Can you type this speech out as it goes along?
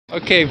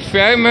Okay,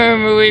 favorite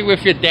memory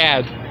with your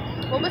dad.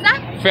 What was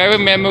that? Favorite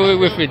memory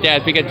with your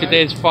dad because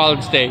today is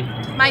Father's Day.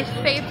 My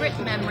favorite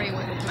memory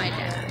with my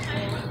dad.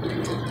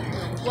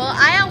 Well,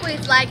 I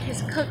always like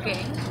his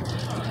cooking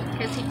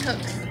because he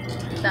cooks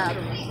the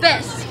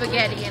best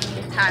spaghetti in the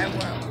entire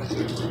world.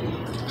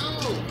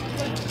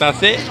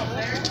 That's it?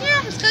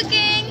 Yeah, his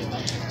cooking.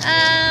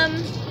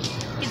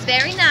 He's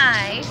very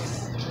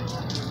nice.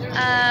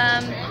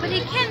 But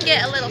he can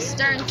get a little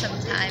stern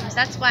sometimes.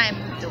 That's why I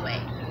moved away.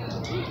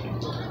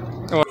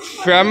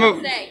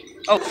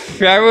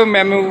 Favorite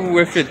memory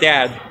with your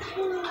dad.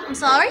 I'm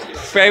sorry?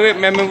 Favorite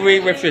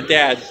memory with your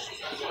dad.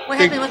 What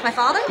happened with my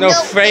father? No,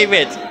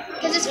 favorite.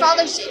 Because it's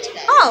Father's Day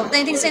today. Oh,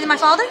 anything to say to my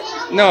father?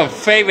 No,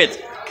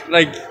 favorite.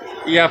 Like,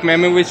 you have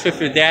memories with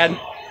your dad?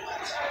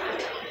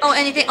 Oh,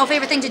 anything? Oh,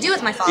 favorite thing to do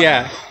with my father?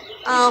 Yeah.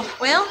 Oh,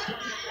 well,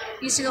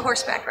 we used to go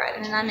horseback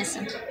riding, and I miss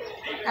him.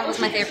 That was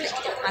my favorite thing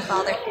to do with my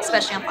father,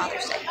 especially on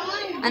Father's Day.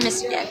 I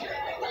miss you, Dad.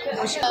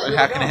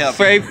 How can I help?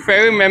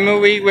 Favorite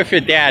memory with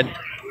your dad.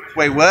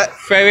 Wait, what?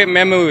 Favorite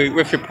memory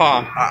with your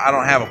pa. I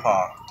don't have a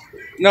pa.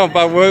 No,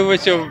 but what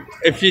was your,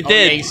 if you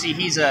did? Yeah, you see,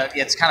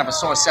 it's kind of a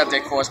sore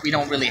subject for us. We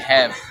don't really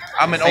have.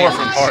 I'm an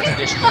orphan partner.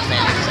 Traditional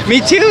families.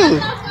 Me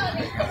too.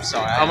 I'm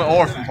sorry. I'm an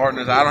orphan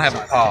partner. I don't have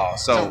a pa,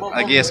 so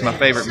I guess my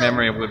favorite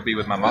memory would be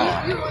with my mom.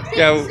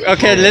 Yeah.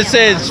 Okay. Let's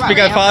say it's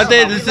because Father's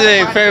Day. This is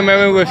a favorite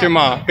memory with your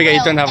mom because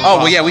you don't have a pa. Oh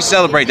well, yeah, we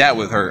celebrate that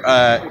with her.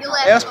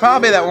 It was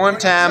probably that one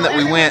time that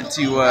we went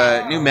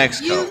to New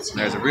Mexico.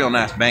 There's a real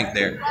nice bank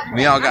there.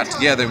 We all got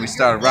together and we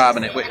started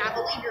robbing it.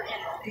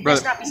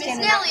 Brother,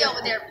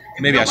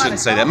 maybe I shouldn't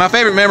say that. My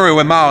favorite memory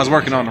with Mom was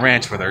working on the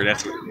ranch with her.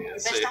 That's what it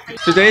is.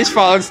 Today's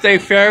Father's Day.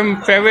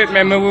 Favorite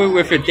memory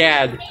with your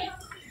dad.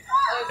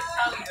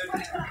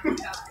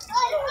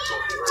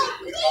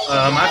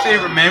 My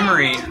favorite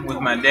memory with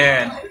my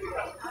dad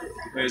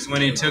was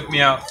when he took me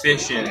out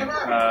fishing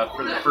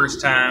for the first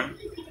time.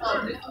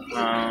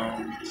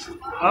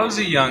 I was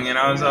a youngin',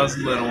 I was a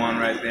little one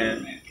right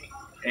then,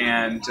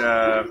 and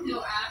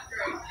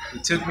he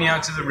took me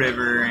out to the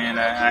river, and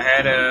I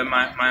had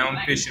my own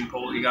fishing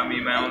pole. He got me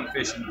my own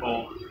fishing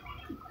pole,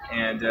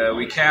 and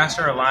we cast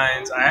our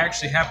lines. I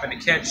actually happened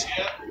to catch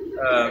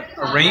a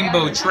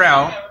rainbow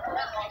trout,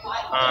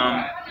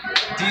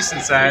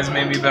 decent size,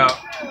 maybe about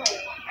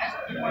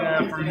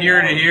from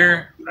here to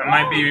here. I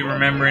might be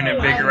remembering it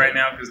bigger right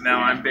now because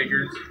now I'm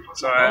bigger,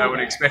 so I would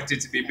expect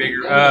it to be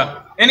bigger.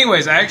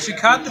 Anyways, I actually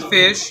caught the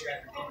fish,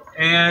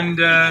 and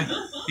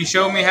he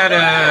showed me how to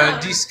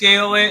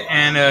descale it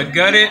and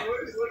gut it.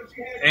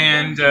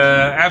 And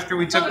after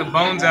we took the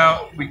bones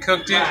out, we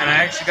cooked it, and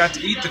I actually got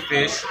to eat the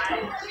fish.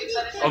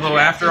 Although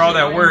after all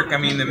that work, I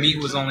mean, the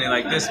meat was only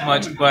like this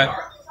much, but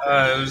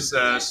it was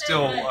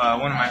still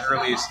one of my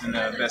earliest and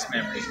best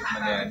memories with my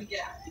dad.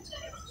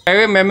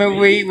 Favorite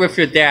memory with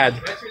your dad.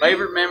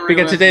 Favorite memory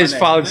Because with today is my dad.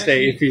 Father's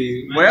Day. If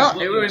you. Well,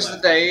 it was the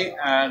day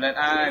that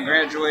I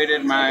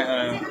graduated my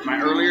my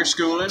earlier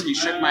schooling. He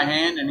shook my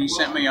hand and he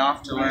sent me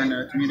off to learn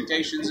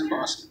communications in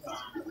Boston.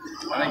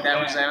 I think that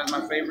was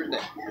my favorite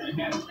day.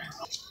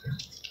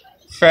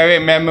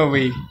 Favorite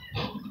memory.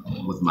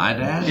 With my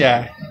dad?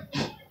 Yeah.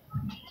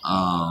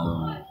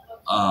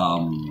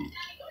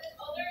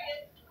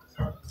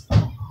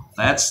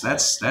 That's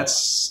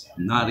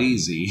not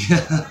easy.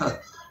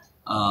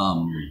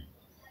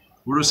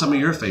 What are some of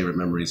your favorite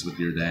memories with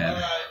your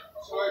dad?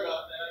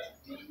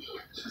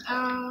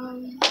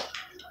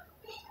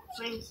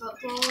 Playing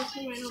football with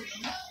him.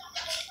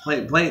 I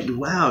don't know. Play.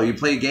 Wow, you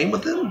play a game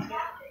with him?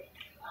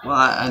 Well,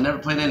 I never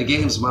played any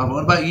games, Mom.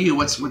 What about you?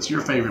 What's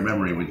your favorite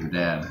memory with your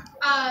dad?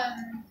 I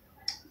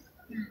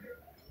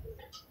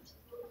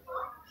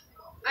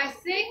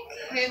think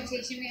him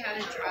teaching me how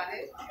to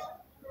drive.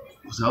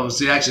 So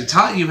he actually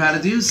taught you how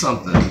to do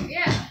something.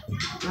 Yeah.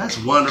 That's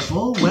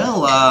wonderful.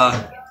 Well,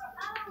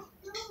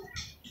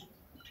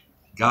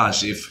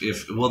 gosh,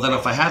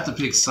 if I have to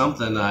pick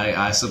something,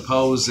 I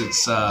suppose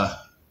it's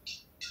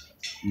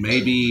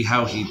maybe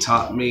how he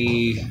taught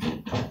me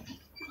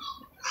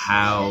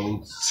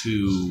how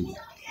to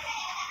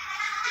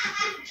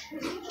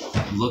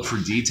look for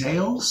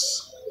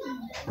details.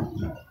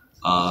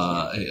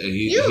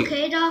 You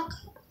okay, Doc?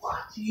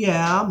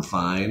 Yeah, I'm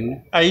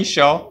fine. Are you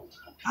sure?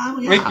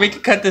 Yeah. We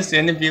can cut this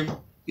interview.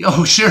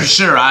 Oh, sure.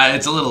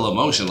 It's a little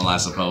emotional, I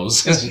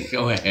suppose.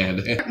 Go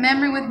ahead.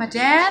 Memory with my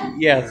dad?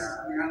 Yes.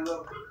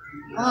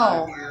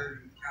 Oh,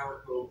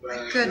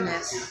 my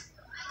goodness.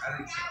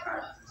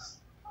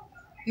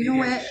 You know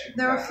what?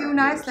 There were a few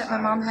nights that my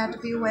mom had to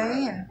be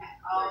away, and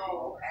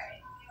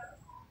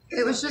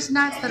it was just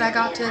nights that I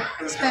got to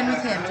spend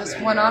with him, just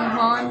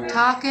one-on-one,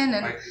 talking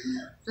and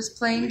just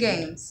playing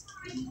games.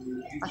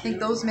 I think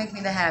those make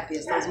me the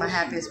happiest. Those are my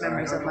happiest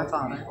memories of my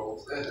father.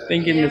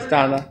 Thank you, Miss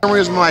Donna.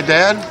 Memories with my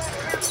dad?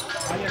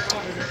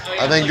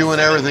 I think doing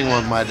everything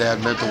with my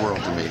dad meant the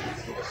world to me.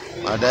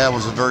 My dad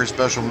was a very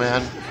special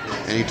man,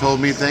 and he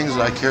told me things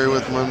that I carry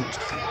with me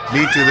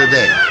to the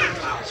day.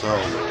 So,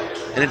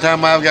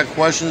 anytime I've got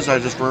questions, I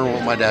just remember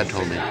what my dad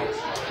told me.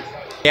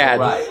 Yeah.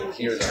 Right.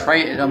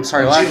 I'm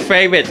sorry, what?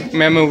 Favorite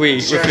memory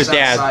with your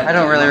dad? I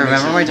don't really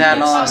remember my dad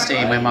in all honesty.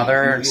 My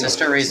mother and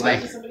sister raised me.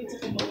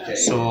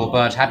 So,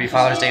 but happy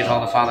Father's Day to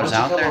all the fathers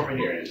out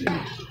there.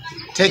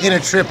 Taking a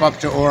trip up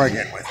to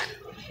Oregon with him.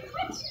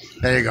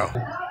 There you go.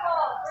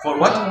 For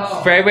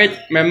what? Favorite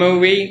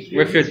memory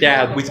with your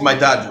dad? With my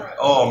dad.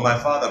 Oh, my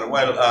father.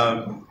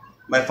 Well,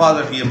 my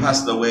father, he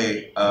passed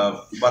away.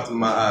 But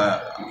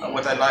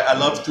what I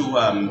love to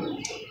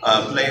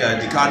play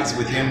the cards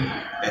with him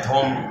at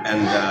home,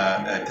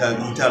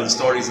 and he tells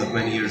stories of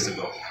many years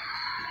ago.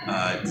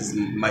 This is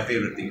my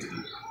favorite thing to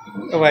do.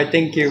 Alright,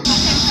 thank you.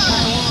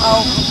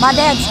 Oh, my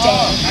dad's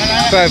dead.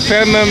 But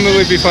favorite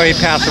memory before he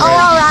passed away?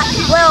 Oh, alright.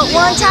 Well,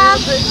 one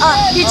time,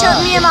 he took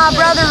me and my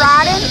brother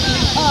riding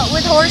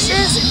with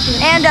horses,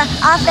 and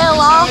I fell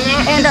off,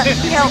 and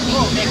he helped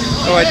me.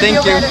 Alright,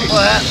 thank you.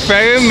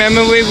 Favorite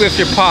memory with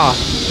your pa?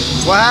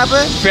 What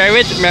happened?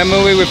 Favorite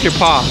memory with your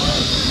pa?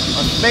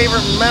 My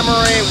favorite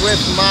memory with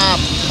my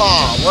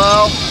pa.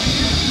 Well,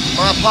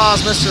 my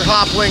pa's Mr.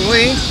 Hopling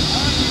Lee.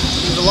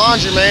 He's a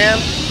laundryman.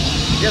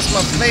 I guess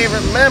my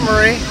favorite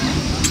memory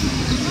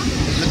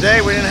is the day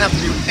we didn't have to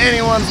do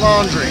anyone's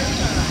laundry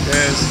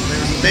because there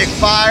was a big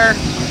fire,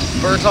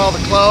 burnt all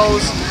the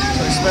clothes, so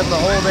we spent the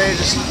whole day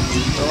just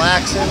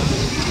relaxing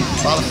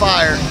by the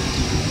fire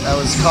that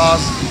was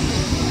caused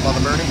by the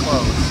burning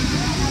clothes.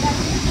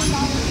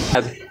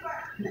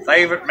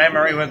 Favorite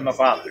memory with my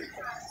father?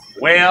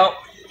 Well,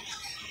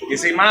 you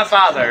see, my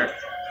father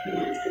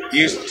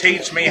used to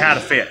teach me how to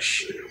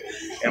fish.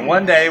 And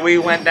one day we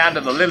went down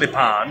to the lily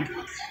pond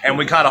and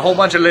we caught a whole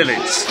bunch of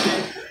lilies.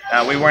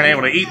 Now, we weren't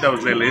able to eat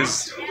those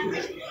lilies.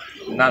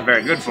 Not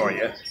very good for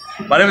you.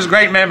 But it was a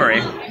great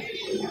memory.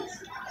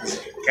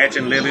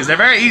 Catching lilies. They're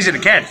very easy to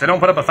catch. They don't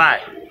put up a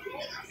fight.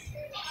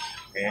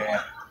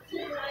 Yeah.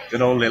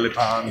 Good old lily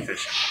pond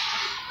fishing.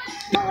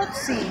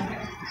 Let's see.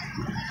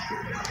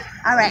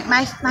 All right,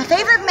 my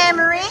favorite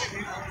memory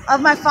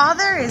of my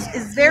father is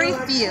very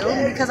few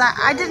because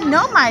I didn't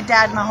know my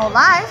dad my whole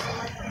life,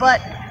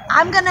 but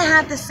I'm gonna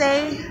have to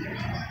say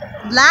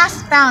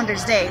last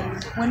Founders Day.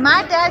 When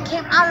my dad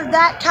came out of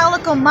that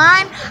Calico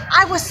mine,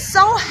 I was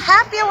so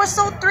happy, I was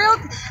so thrilled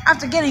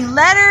after getting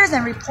letters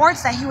and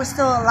reports that he was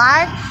still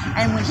alive.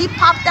 And when he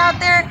popped out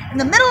there in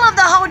the middle of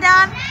the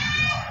hoedown,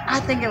 I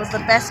think it was the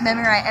best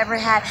memory I ever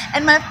had.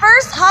 And my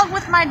first hug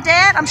with my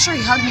dad, I'm sure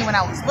he hugged me when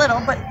I was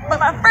little, but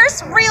my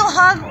first real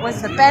hug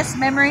was the best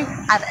memory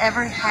I've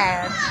ever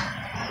had.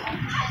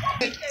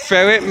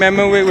 Favorite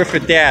memory with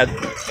your dad?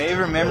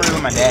 Favorite memory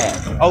with my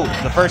dad? Oh,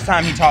 the first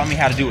time he taught me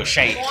how to do a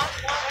shake.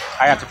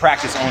 I got to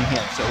practice on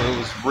him, so it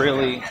was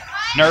really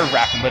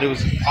nerve-wracking, but it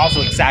was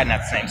also exciting at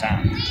the same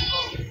time.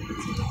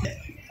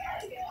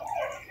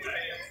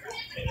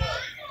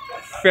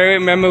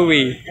 Favorite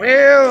memory?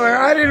 Well,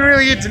 I didn't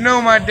really get to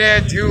know my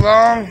dad too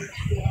long.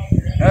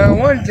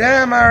 One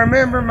time I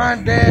remember my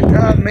dad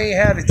taught me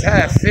how to tie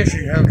a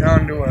fishing hook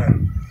onto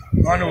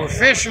a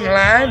fishing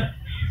line.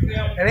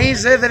 And he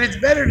said that it's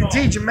better to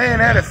teach a man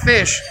how to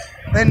fish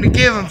than to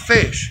give him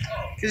fish.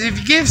 Because if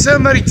you give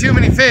somebody too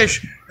many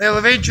fish, they'll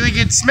eventually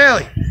get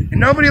smelly. And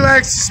nobody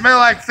likes to smell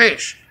like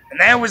fish. And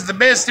that was the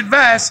best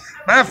advice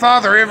my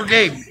father ever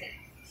gave me.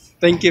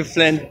 Thank you,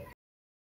 Flynn.